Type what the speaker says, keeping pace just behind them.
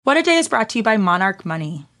What a Day is brought to you by Monarch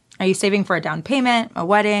Money. Are you saving for a down payment, a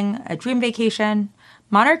wedding, a dream vacation?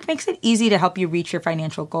 Monarch makes it easy to help you reach your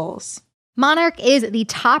financial goals. Monarch is the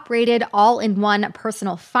top-rated all-in-one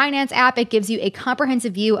personal finance app. It gives you a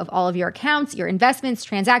comprehensive view of all of your accounts, your investments,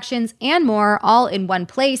 transactions, and more, all in one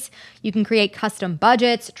place. You can create custom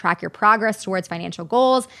budgets, track your progress towards financial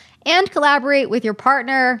goals, and collaborate with your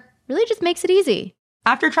partner. Really just makes it easy.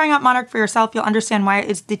 After trying out Monarch for yourself, you'll understand why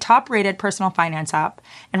it's the top-rated personal finance app.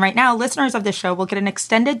 And right now, listeners of this show will get an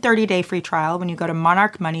extended 30-day free trial when you go to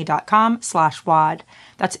monarchmoney.com/WAD.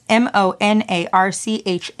 That's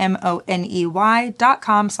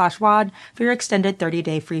monarchmoney.com/WAD for your extended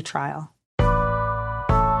 30-day free trial.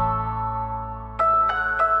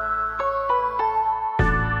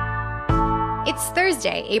 It's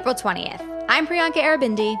Thursday, April 20th. I'm Priyanka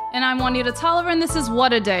Arabindi. And I'm Juanita Tolliver, and this is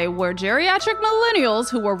What a Day, where geriatric millennials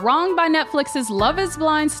who were wronged by Netflix's Love is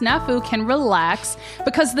Blind snafu can relax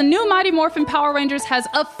because the new Mighty Morphin Power Rangers has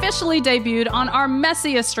officially debuted on our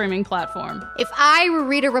messiest streaming platform. If I were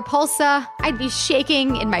Rita Repulsa, I'd be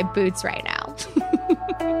shaking in my boots right now.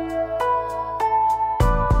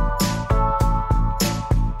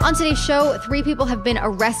 On today's show, 3 people have been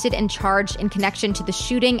arrested and charged in connection to the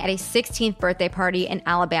shooting at a 16th birthday party in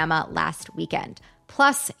Alabama last weekend.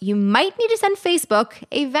 Plus, you might need to send Facebook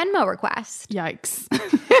a Venmo request. Yikes.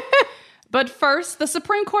 But first, the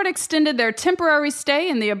Supreme Court extended their temporary stay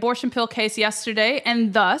in the abortion pill case yesterday,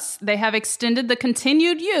 and thus they have extended the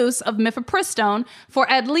continued use of mifepristone for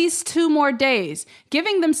at least 2 more days,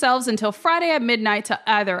 giving themselves until Friday at midnight to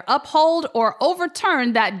either uphold or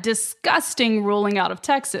overturn that disgusting ruling out of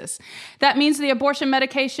Texas. That means the abortion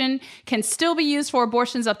medication can still be used for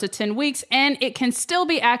abortions up to 10 weeks, and it can still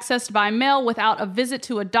be accessed by mail without a visit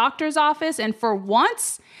to a doctor's office. And for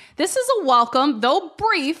once, this is a welcome, though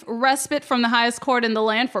brief, respite from the highest court in the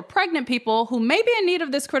land for pregnant people who may be in need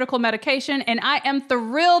of this critical medication. And I am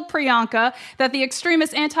thrilled, Priyanka, that the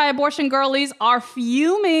extremist anti-abortion girlies are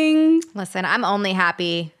fuming. Listen, I'm only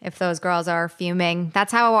happy if those girls are fuming.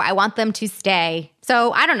 That's how I want them to stay.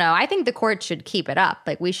 So I don't know. I think the court should keep it up.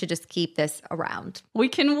 Like, we should just keep this around. We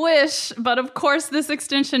can wish, but of course this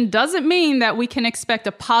extension doesn't mean that we can expect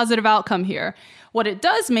a positive outcome here. What it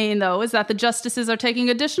does mean, though, is that the justices are taking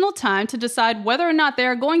additional time to decide whether or not they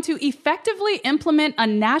are going to effectively implement a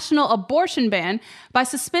national abortion ban by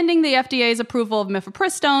suspending the FDA's approval of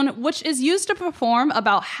mifepristone, which is used to perform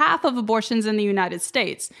about half of abortions in the United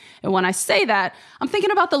States. And when I say that, I'm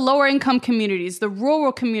thinking about the lower income communities, the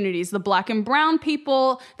rural communities, the Black and brown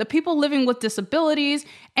people, the people living with disabilities,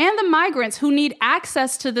 and the migrants who need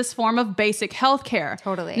access to this form of basic health care.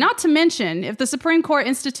 Totally. Not to mention, if the Supreme Court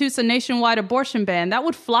institutes a nationwide abortion ban, that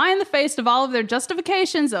would fly in the face of all of their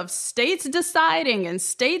justifications of states deciding and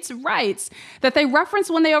states' rights that they referenced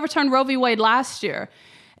when they overturned Roe v. Wade last year.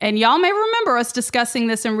 And y'all may remember us discussing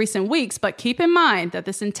this in recent weeks, but keep in mind that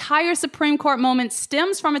this entire Supreme Court moment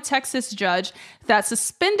stems from a Texas judge that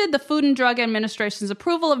suspended the Food and Drug Administration's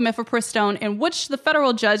approval of mifepristone, in which the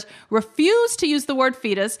federal judge refused to use the word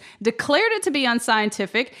fetus, declared it to be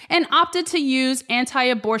unscientific, and opted to use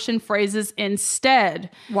anti-abortion phrases instead.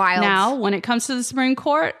 Wild. Now, when it comes to the Supreme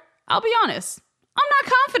Court, I'll be honest, I'm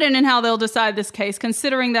not confident in how they'll decide this case,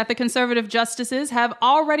 considering that the conservative justices have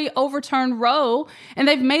already overturned Roe, and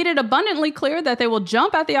they've made it abundantly clear that they will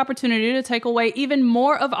jump at the opportunity to take away even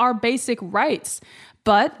more of our basic rights.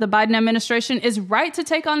 But the Biden administration is right to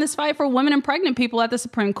take on this fight for women and pregnant people at the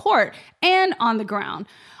Supreme Court and on the ground.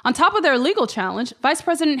 On top of their legal challenge, Vice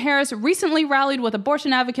President Harris recently rallied with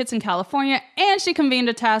abortion advocates in California, and she convened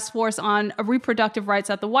a task force on reproductive rights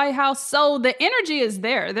at the White House. So the energy is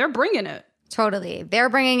there. They're bringing it. Totally. They're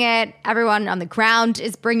bringing it. Everyone on the ground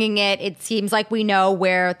is bringing it. It seems like we know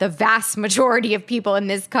where the vast majority of people in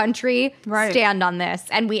this country stand on this,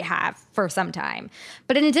 and we have for some time.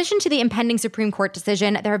 But in addition to the impending Supreme Court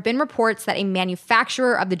decision, there have been reports that a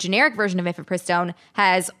manufacturer of the generic version of mifepristone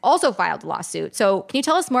has also filed a lawsuit. So can you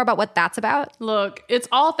tell us more about what that's about? Look, it's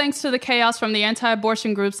all thanks to the chaos from the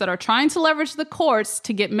anti-abortion groups that are trying to leverage the courts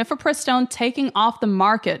to get mifepristone taken off the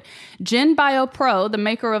market. GenBioPro, the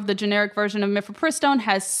maker of the generic version of mifepristone,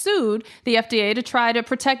 has sued the FDA to try to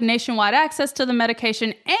protect nationwide access to the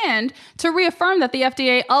medication and to reaffirm that the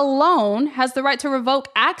FDA alone has the right to revoke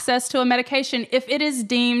access to a medication if it is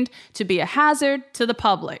deemed to be a hazard to the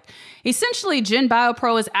public. Essentially,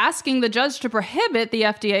 GenBioPro is asking the judge to prohibit the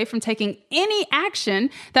FDA from taking any action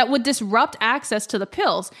that would disrupt access to the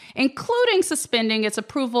pills, including suspending its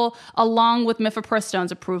approval along with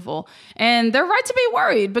mifepristone's approval. And they're right to be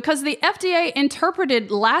worried because the FDA interpreted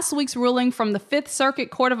last week's ruling from the Fifth Circuit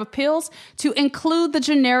Court of Appeals to include the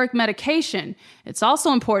generic medication. It's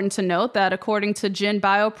also important to note that according to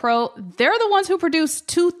GenBioPro, they're the ones who produce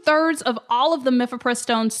 2/3 of all of the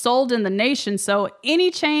mifepristone sold in the nation. So any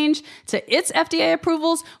change to its FDA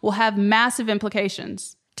approvals will have massive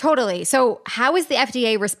implications. Totally. So how is the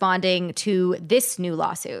FDA responding to this new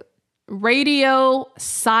lawsuit? Radio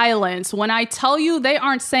silence. When I tell you they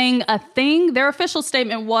aren't saying a thing, their official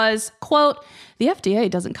statement was, quote, "The FDA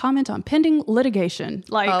doesn't comment on pending litigation."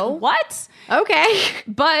 Like, what? Okay.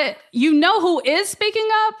 But you know who is speaking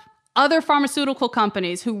up? Other pharmaceutical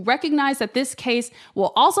companies who recognize that this case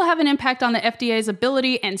will also have an impact on the FDA's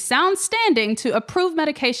ability and sound standing to approve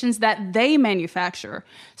medications that they manufacture.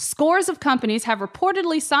 Scores of companies have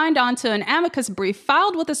reportedly signed on to an amicus brief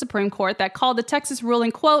filed with the Supreme Court that called the Texas ruling,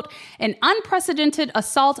 quote, "an unprecedented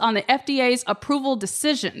assault on the FDA's approval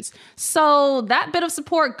decisions." So that bit of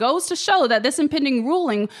support goes to show that this impending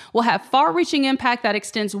ruling will have far-reaching impact that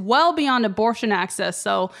extends well beyond abortion access.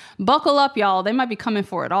 So buckle up, y'all. They might be coming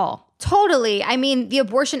for it all. Totally. I mean, the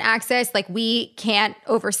abortion access, like, we can't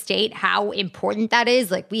overstate how important that is.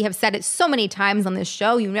 Like, we have said it so many times on this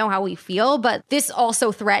show. You know how we feel. But this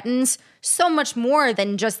also threatens so much more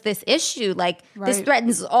than just this issue. Like, this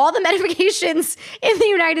threatens all the medications in the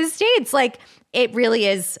United States. Like, it really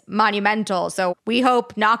is monumental. So we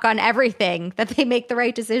hope, knock on everything, that they make the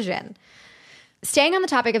right decision. Staying on the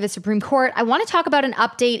topic of the Supreme Court, I want to talk about an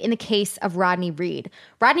update in the case of Rodney Reed.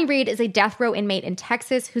 Rodney Reed is a death row inmate in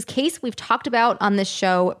Texas whose case we've talked about on this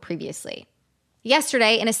show previously.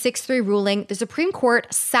 Yesterday, in a 6-3 ruling, the Supreme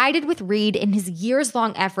Court sided with Reed in his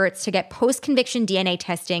years-long efforts to get post-conviction DNA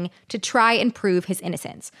testing to try and prove his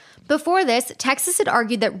innocence. Before this, Texas had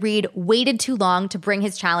argued that Reed waited too long to bring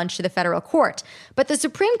his challenge to the federal court, but the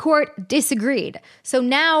Supreme Court disagreed. So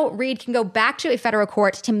now Reed can go back to a federal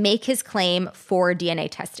court to make his claim for DNA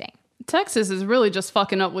testing. Texas is really just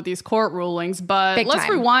fucking up with these court rulings, but Big let's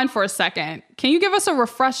time. rewind for a second. Can you give us a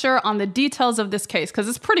refresher on the details of this case? Because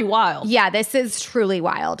it's pretty wild. Yeah, this is truly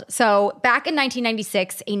wild. So back in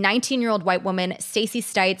 1996, a 19-year-old white woman, Stacey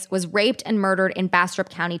Stites, was raped and murdered in Bastrop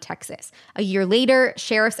County, Texas. A year later,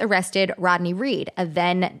 sheriffs arrested Rodney Reed, a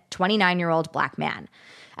then 29-year-old black man.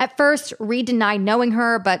 At first, Reed denied knowing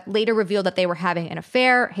her, but later revealed that they were having an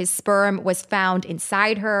affair. His sperm was found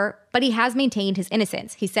inside her, but he has maintained his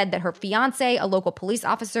innocence. He said that her fiance, a local police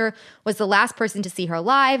officer, was the last person to see her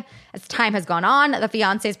alive. As time has gone on, the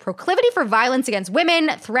fiance's proclivity for violence against women,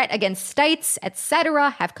 threat against Stites, etc.,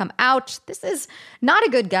 have come out. This is not a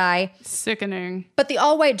good guy. Sickening. But the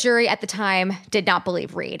all-white jury at the time did not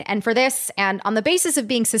believe Reed. And for this, and on the basis of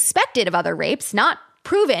being suspected of other rapes, not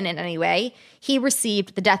proven in any way, he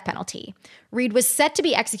received the death penalty. Reed was set to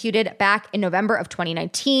be executed back in November of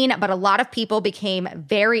 2019, but a lot of people became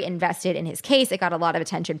very invested in his case. It got a lot of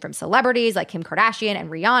attention from celebrities like Kim Kardashian and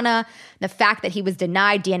Rihanna. The fact that he was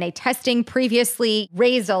denied DNA testing previously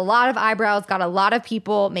raised a lot of eyebrows, got a lot of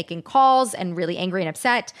people making calls and really angry and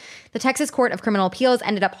upset. The Texas Court of Criminal Appeals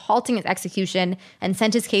ended up halting his execution and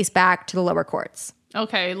sent his case back to the lower courts.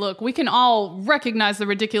 Okay, look, we can all recognize the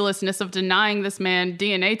ridiculousness of denying this man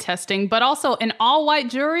DNA testing, but also an all-white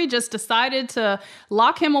jury just decided to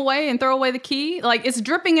lock him away and throw away the key. Like, it's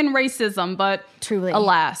dripping in racism, but truly,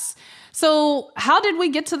 alas. So how did we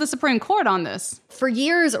get to the Supreme Court on this? For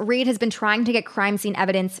years, Reed has been trying to get crime scene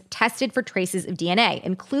evidence tested for traces of DNA,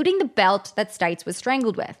 including the belt that Stites was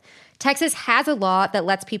strangled with. Texas has a law that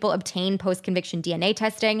lets people obtain post-conviction DNA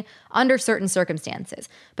testing under certain circumstances,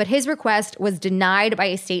 but his request was denied by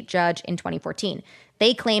a state judge in 2014.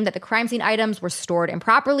 They claimed that the crime scene items were stored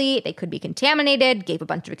improperly, they could be contaminated, gave a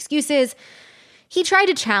bunch of excuses. He tried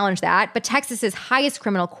to challenge that, but Texas's highest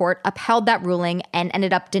criminal court upheld that ruling and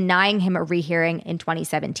ended up denying him a rehearing in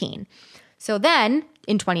 2017. So then,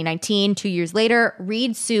 in 2019, 2 years later,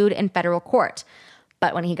 Reed sued in federal court.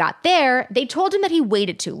 But when he got there, they told him that he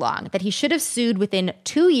waited too long, that he should have sued within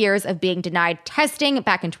 2 years of being denied testing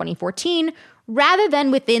back in 2014, rather than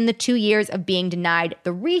within the 2 years of being denied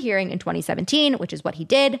the rehearing in 2017, which is what he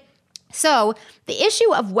did. So the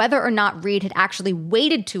issue of whether or not Reed had actually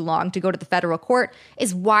waited too long to go to the federal court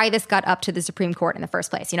is why this got up to the Supreme Court in the first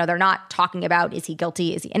place. You know, they're not talking about, is he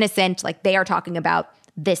guilty, is he innocent? Like, they are talking about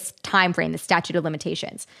this time frame, the statute of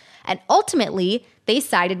limitations. And ultimately, they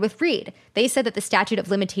sided with Reed. They said that the statute of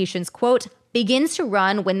limitations, quote, begins to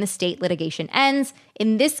run when the state litigation ends,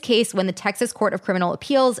 in this case, when the Texas Court of Criminal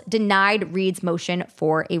Appeals denied Reed's motion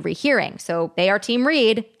for a rehearing. So they are Team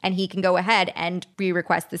Reed, and he can go ahead and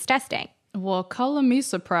re-request this testing. Well, color me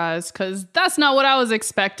surprised, because that's not what I was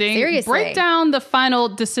expecting. Seriously. Break down the final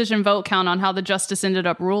decision vote count on how the justice ended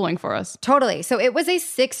up ruling for us. Totally. So it was a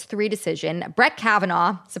 6-3 decision. Brett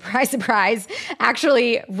Kavanaugh, surprise, surprise,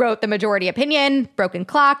 actually wrote the majority opinion. Broken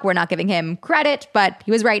clock. We're not giving him credit, but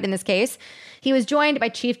he was right in this case. He was joined by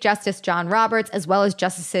Chief Justice John Roberts, as well as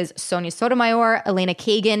Justices Sonia Sotomayor, Elena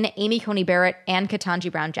Kagan, Amy Coney Barrett, and Ketanji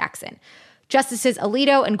Brown Jackson. Justices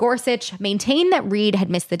Alito and Gorsuch maintained that Reed had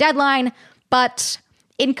missed the deadline, but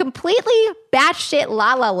in completely batshit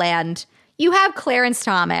la-la land, you have Clarence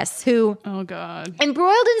Thomas, who, oh God,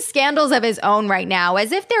 embroiled in scandals of his own right now,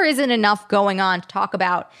 as if there isn't enough going on to talk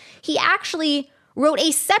about. He actually wrote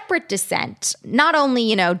a separate dissent, not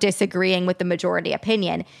only, disagreeing with the majority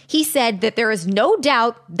opinion. He said that there is no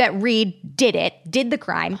doubt that Reed did the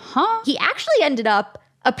crime. He actually ended up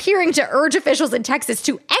appearing to urge officials in Texas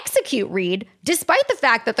to execute Reed, despite the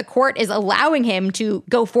fact that the court is allowing him to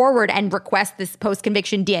go forward and request this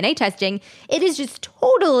post-conviction DNA testing. It is just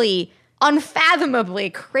totally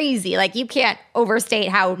unfathomably crazy. Like, you can't overstate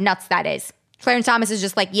how nuts that is. Clarence Thomas is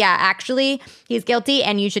just like, yeah, actually, he's guilty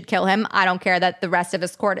and you should kill him. I don't care that the rest of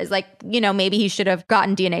his court is like, maybe he should have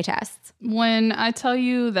gotten DNA tests. When I tell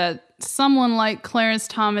you that someone like Clarence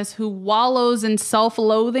Thomas, who wallows in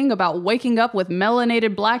self-loathing about waking up with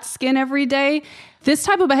melanated black skin every day, this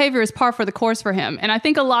type of behavior is par for the course for him. And I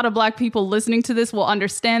think a lot of Black people listening to this will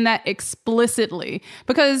understand that explicitly,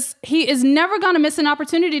 because he is never going to miss an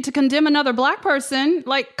opportunity to condemn another Black person.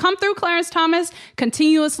 Like, come through, Clarence Thomas,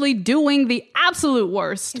 continuously doing the absolute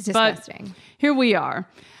worst. It's disgusting. But here we are.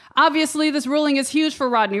 Obviously, this ruling is huge for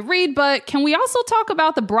Rodney Reed, but can we also talk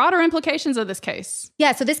about the broader implications of this case?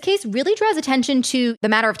 Yeah, so this case really draws attention to the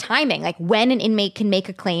matter of timing, like when an inmate can make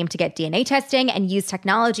a claim to get DNA testing and use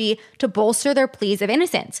technology to bolster their pleas of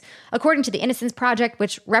innocence. According to the Innocence Project,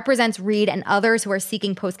 which represents Reed and others who are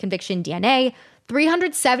seeking post-conviction DNA,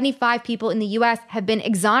 375 people in the U.S. have been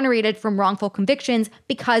exonerated from wrongful convictions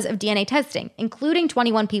because of DNA testing, including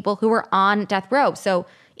 21 people who were on death row. So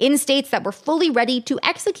in states that were fully ready to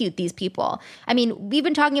execute these people. I mean, we've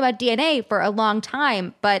been talking about DNA for a long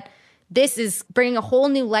time, but this is bringing a whole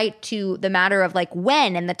new light to the matter of like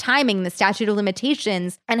when and the timing, the statute of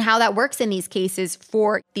limitations, and how that works in these cases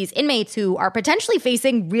for these inmates who are potentially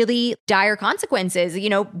facing really dire consequences,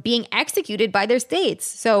 being executed by their states.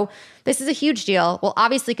 So this is a huge deal. We'll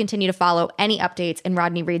obviously continue to follow any updates in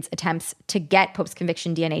Rodney Reed's attempts to get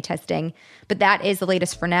post-conviction DNA testing. But that is the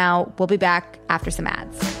latest for now. We'll be back after some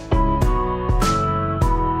ads.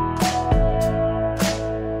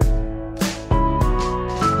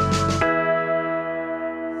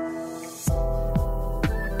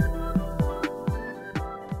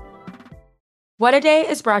 What a Day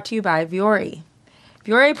is brought to you by Vuori.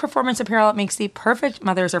 Vuori Performance Apparel makes the perfect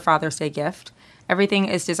Mother's or Father's Day gift. Everything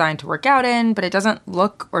is designed to work out in, but it doesn't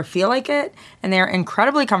look or feel like it. And they're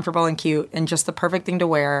incredibly comfortable and cute and just the perfect thing to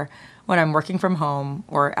wear when I'm working from home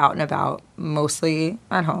or out and about, mostly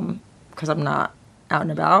at home because I'm not out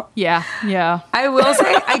and about. Yeah. I will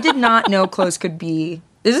say I did not know clothes could be...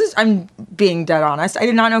 I'm being dead honest. I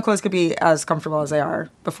did not know clothes could be as comfortable as they are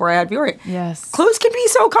before I had Vuori. Yes. Clothes can be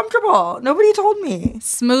so comfortable. Nobody told me.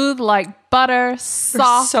 Smooth like butter,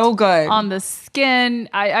 soft. So good. On the skin.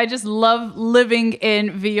 I just love living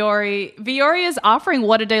in Vuori. Vuori is offering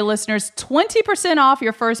What a Day listeners 20% off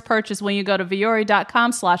your first purchase when you go to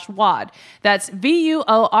vuori.com/WAD. That's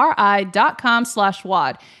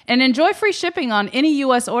VUORI.com/WAD. And enjoy free shipping on any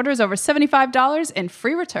U.S. orders over $75 and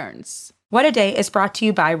free returns. What a Day is brought to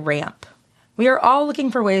you by Ramp. We are all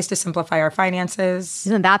looking for ways to simplify our finances.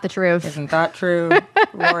 Isn't that the truth? Isn't that true?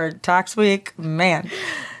 Lord, tax week, man.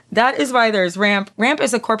 That is why there's Ramp. Ramp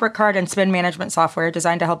is a corporate card and spend management software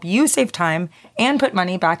designed to help you save time and put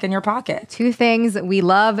money back in your pocket. Two things we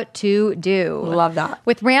love to do. Love that.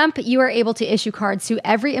 With Ramp, you are able to issue cards to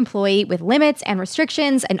every employee with limits and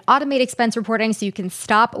restrictions and automate expense reporting so you can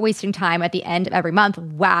stop wasting time at the end of every month.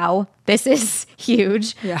 Wow. This is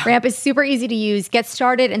huge. Yeah. Ramp is super easy to use. Get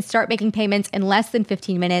started and start making payments in less than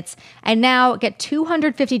 15 minutes. And now get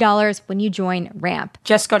 $250 when you join Ramp.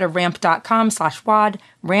 Just go to ramp.com/WAD,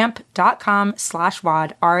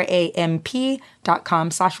 ramp.com/WAD,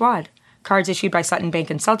 ramp.com/WAD. Cards issued by Sutton Bank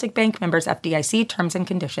and Celtic Bank, members FDIC, terms and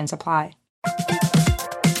conditions apply.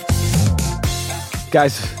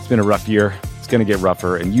 Guys, it's been a rough year. It's going to get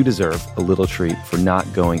rougher, and you deserve a little treat for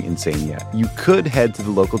not going insane yet. You could head to the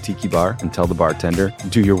local tiki bar and tell the bartender,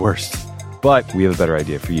 do your worst. But we have a better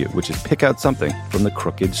idea for you, which is pick out something from the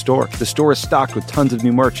Crooked store. The store is stocked with tons of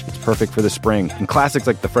new merch. It's perfect for the spring. And classics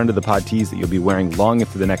like the Friend of the Pod tees that you'll be wearing long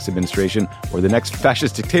into the next administration or the next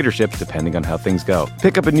fascist dictatorship, depending on how things go.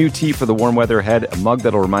 Pick up a new tee for the warm weather ahead, a mug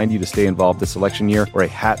that'll remind you to stay involved this election year, or a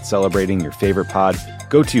hat celebrating your favorite pod.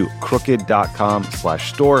 Go to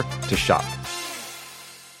crooked.com/store to shop.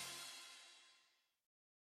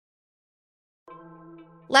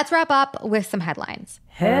 Let's wrap up with some headlines.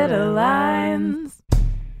 Headlines.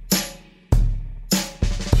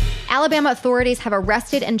 Alabama authorities have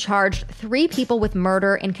arrested and charged 3 people with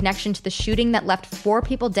murder in connection to the shooting that left 4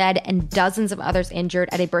 people dead and dozens of others injured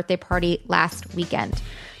at a birthday party last weekend.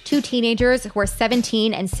 2 teenagers who are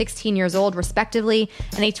 17 and 16 years old, respectively,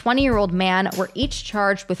 and a 20-year-old man were each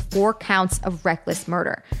charged with 4 counts of reckless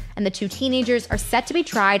murder. And the 2 teenagers are set to be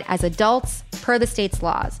tried as adults per the state's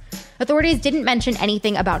laws. Authorities didn't mention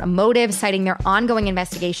anything about a motive, citing their ongoing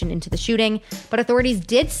investigation into the shooting, but authorities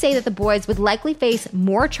did say that the boys would likely face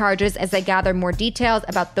more charges as they gather more details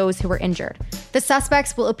about those who were injured. The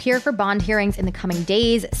suspects will appear for bond hearings in the coming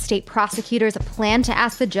days. State prosecutors plan to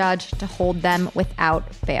ask the judge to hold them without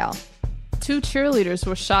bail. 2 cheerleaders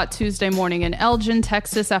were shot Tuesday morning in Elgin,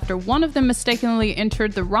 Texas, after one of them mistakenly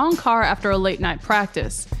entered the wrong car after a late-night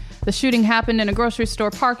practice. The shooting happened in a grocery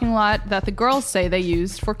store parking lot that the girls say they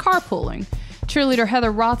used for carpooling. Cheerleader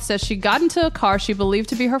Heather Roth says she got into a car she believed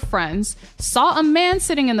to be her friend's, saw a man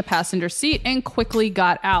sitting in the passenger seat, and quickly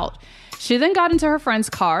got out. She then got into her friend's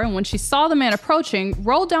car, and when she saw the man approaching,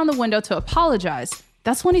 rolled down the window to apologize.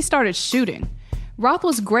 That's when he started shooting. Roth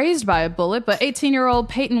was grazed by a bullet, but 18-year-old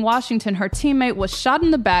Peyton Washington, her teammate, was shot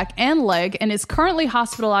in the back and leg and is currently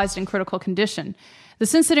hospitalized in critical condition.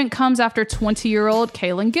 This incident comes after 20-year-old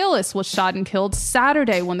Kaylin Gillis was shot and killed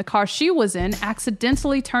Saturday when the car she was in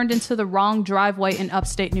accidentally turned into the wrong driveway in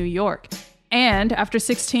upstate New York. And after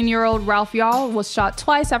 16-year-old Ralph Yarl was shot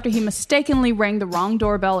twice after he mistakenly rang the wrong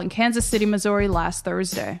doorbell in Kansas City, Missouri last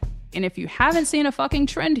Thursday. And if you haven't seen a fucking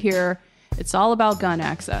trend here, it's all about gun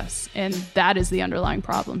access. And that is the underlying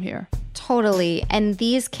problem here. Totally. And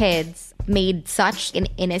these kids made such an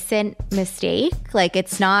innocent mistake. Like,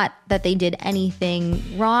 it's not that they did anything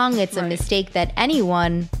wrong. It's a mistake that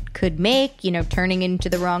anyone could make, you know, turning into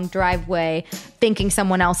the wrong driveway, thinking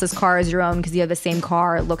someone else's car is your own because you have the same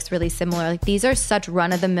car, it looks really similar. Like, these are such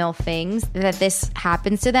run-of-the-mill things that this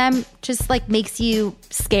happens to them just, like, makes you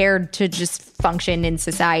scared to just function in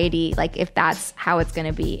society, like, if that's how it's going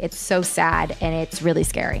to be. It's so sad, and it's really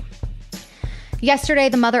scary. Yesterday,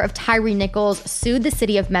 the mother of Tyre Nichols sued the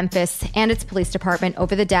city of Memphis and its police department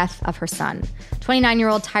over the death of her son.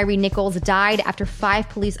 29-year-old Tyre Nichols died after 5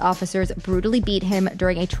 police officers brutally beat him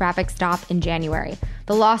during a traffic stop in January.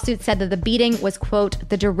 The lawsuit said that the beating was, quote,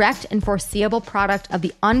 the direct and foreseeable product of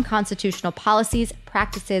the unconstitutional policies,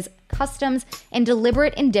 practices, customs, and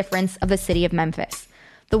deliberate indifference of the city of Memphis.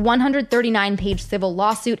 The 139-page civil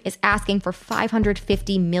lawsuit is asking for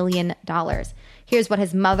 $550 million. Here's what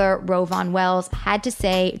his mother, Rovon Wells, had to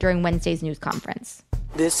say during Wednesday's news conference.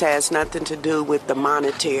 This has nothing to do with the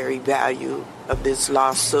monetary value of this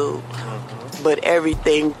lawsuit, but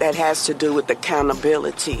everything that has to do with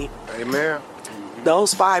accountability. Amen.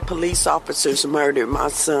 Those 5 police officers murdered my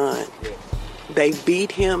son. They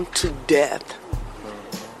beat him to death,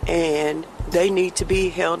 and they need to be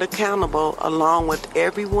held accountable along with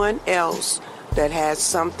everyone else that has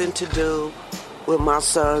something to do with my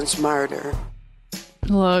son's murder.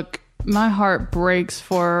 Look, my heart breaks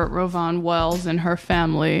for Rovon Wells and her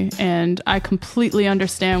family, and I completely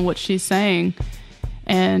understand what she's saying.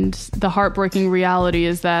 And the heartbreaking reality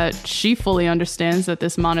is that she fully understands that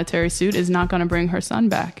this monetary suit is not going to bring her son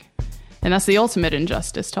back. And that's the ultimate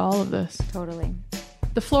injustice to all of this. Totally.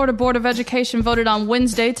 The Florida Board of Education voted on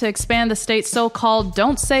Wednesday to expand the state's so-called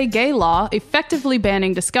Don't Say Gay law, effectively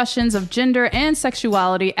banning discussions of gender and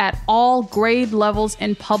sexuality at all grade levels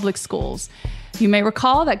in public schools. You may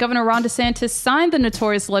recall that Governor Ron DeSantis signed the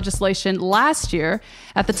notorious legislation last year.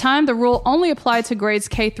 At the time, the rule only applied to grades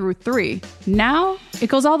K through 3. Now, it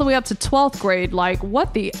goes all the way up to 12th grade. Like,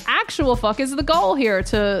 what the actual fuck is the goal here?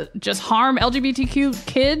 To just harm LGBTQ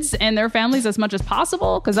kids and their families as much as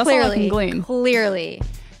possible? Because that's all I can glean. Clearly.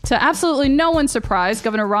 To absolutely no one's surprise,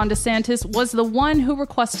 Governor Ron DeSantis was the one who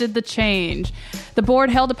requested the change. The board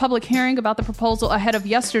held a public hearing about the proposal ahead of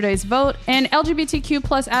yesterday's vote, and LGBTQ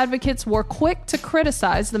plus advocates were quick to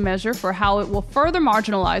criticize the measure for how it will further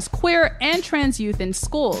marginalize queer and trans youth in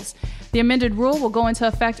schools. The amended rule will go into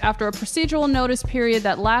effect after a procedural notice period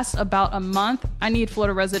that lasts about a month. I need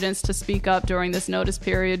Florida residents to speak up during this notice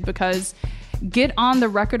period because get on the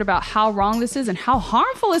record about how wrong this is and how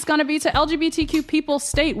harmful it's going to be to LGBTQ people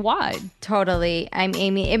statewide. Totally.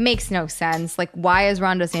 Amy, it makes no sense. Like, why is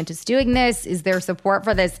Ron DeSantis doing this? Is there support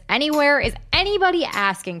for this anywhere? Is anybody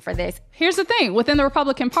asking for this? Here's the thing. Within the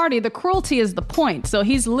Republican Party, the cruelty is the point. So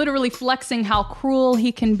he's literally flexing how cruel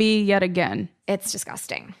he can be yet again. It's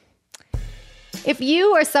disgusting. If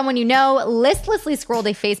you or someone you know listlessly scrolled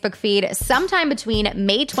a Facebook feed sometime between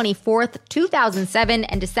May 24th, 2007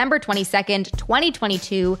 and December 22nd,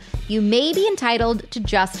 2022, you may be entitled to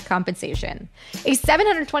just compensation. A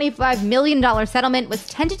 $725 million settlement was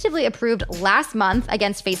tentatively approved last month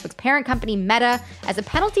against Facebook's parent company Meta as a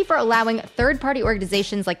penalty for allowing third-party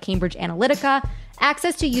organizations like Cambridge Analytica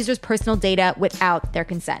access to users' personal data without their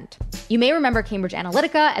consent. You may remember Cambridge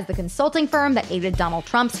Analytica as the consulting firm that aided Donald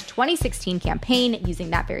Trump's 2016 campaign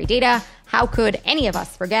using that very data. How could any of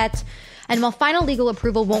us forget? And while final legal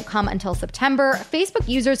approval won't come until September, Facebook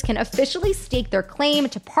users can officially stake their claim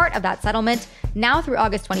to part of that settlement now through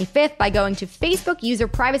August 25th by going to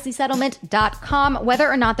facebookuserprivacysettlement.com, whether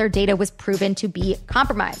or not their data was proven to be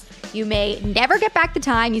compromised. You may never get back the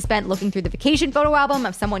time you spent looking through the vacation photo album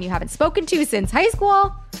of someone you haven't spoken to since high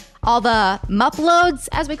school, all the muploads,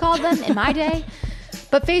 as we called them in my day.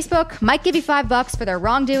 But Facebook might give you $5 for their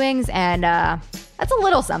wrongdoings, and that's a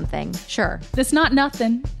little something, sure. It's not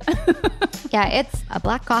nothing. Yeah, it's a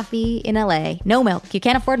black coffee in LA. No milk. You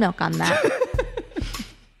can't afford milk on that.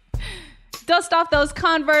 Dust off those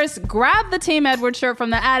Converse, grab the Team Edward shirt from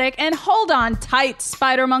the attic, and hold on tight,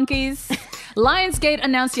 spider monkeys. Lionsgate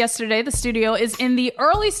announced yesterday the studio is in the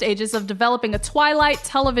early stages of developing a Twilight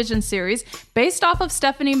television series based off of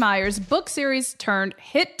Stephenie Meyer's book series turned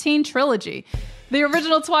hit teen trilogy. The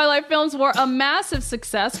original Twilight films were a massive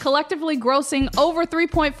success, collectively grossing over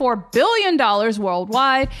 $3.4 billion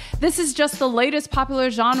worldwide. This is just the latest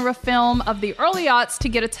popular genre film of the early aughts to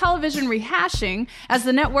get a television rehashing, as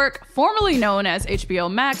the network, formerly known as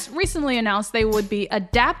HBO Max, recently announced they would be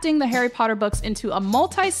adapting the Harry Potter books into a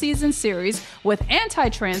multi-season series with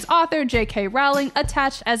anti-trans author J.K. Rowling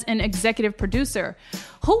attached as an executive producer.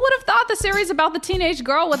 Who would have thought the series about the teenage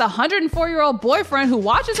girl with a 104-year-old boyfriend who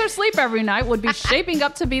watches her sleep every night would be shaping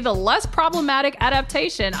up to be the less problematic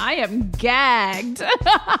adaptation? I am gagged.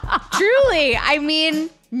 Truly. I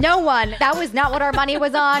mean, no one. That was not what our money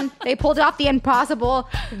was on. They pulled off the impossible.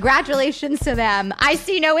 Congratulations to them. I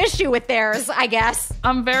see no issue with theirs, I guess.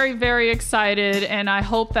 I'm very, very excited, and I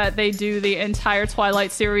hope that they do the entire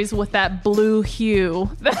Twilight series with that blue hue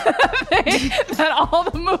that all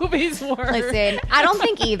the movies were. Listen, I don't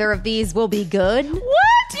think either of these will be good. What?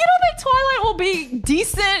 You don't think Twilight will be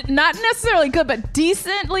decent? Not necessarily good, but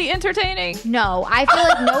decently entertaining? No, I feel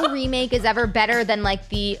like no remake is ever better than like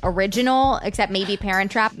the original, except maybe Parent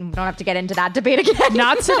Trap. We don't have to get into that debate again.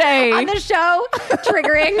 Not today. On the show.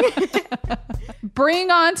 Triggering.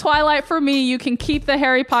 Bring on Twilight for me. You can keep the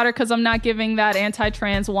Harry Potter because I'm not giving that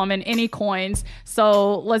anti-trans woman any coins.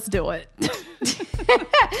 So let's do it.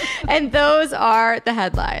 And those are the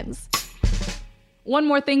headlines. One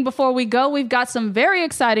more thing before we go, we've got some very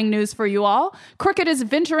exciting news for you all. Crooked is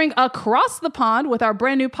venturing across the pond with our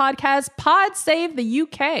brand new podcast, Pod Save the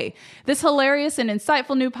UK. This hilarious and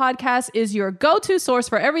insightful new podcast is your go-to source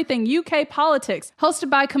for everything UK politics.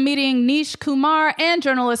 Hosted by comedian Nish Kumar and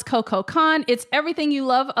journalist Coco Khan, it's everything you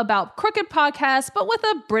love about Crooked podcasts, but with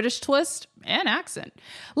a British twist and accent.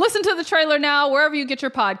 Listen to the trailer now, wherever you get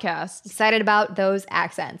your podcasts. Excited about those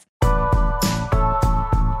accents.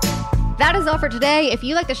 That is all for today. If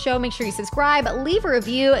you like the show, make sure you subscribe, leave a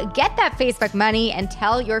review, get that Facebook money, and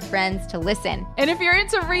tell your friends to listen. And if you're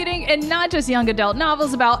into reading and not just young adult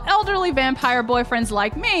novels about elderly vampire boyfriends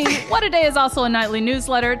like me, What a Day is also a nightly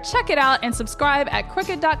newsletter. Check it out and subscribe at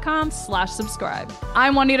crooked.com/subscribe.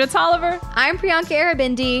 I'm Juanita Tolliver. I'm Priyanka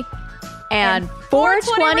Arabindi. And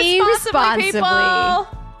 420 responsibly. People.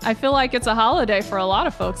 I feel like it's a holiday for a lot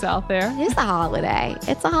of folks out there. It is a holiday.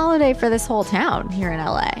 It's a holiday for this whole town here in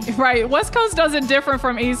LA. Right. West Coast does it different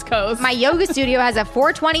from East Coast. My yoga studio has a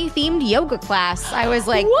 420 themed yoga class. I was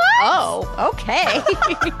like, what? Oh, okay.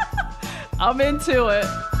 I'm into it.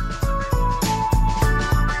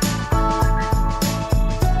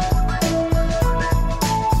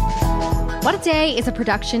 What a Day is a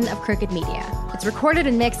production of Crooked Media. It's recorded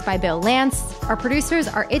and mixed by Bill Lance. Our producers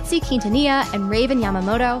are Itzy Quintanilla and Raven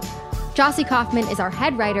Yamamoto. Jossie Kaufman is our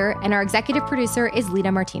head writer, and our executive producer is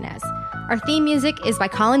Lita Martinez. Our theme music is by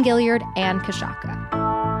Colin Gilliard and Kashaka.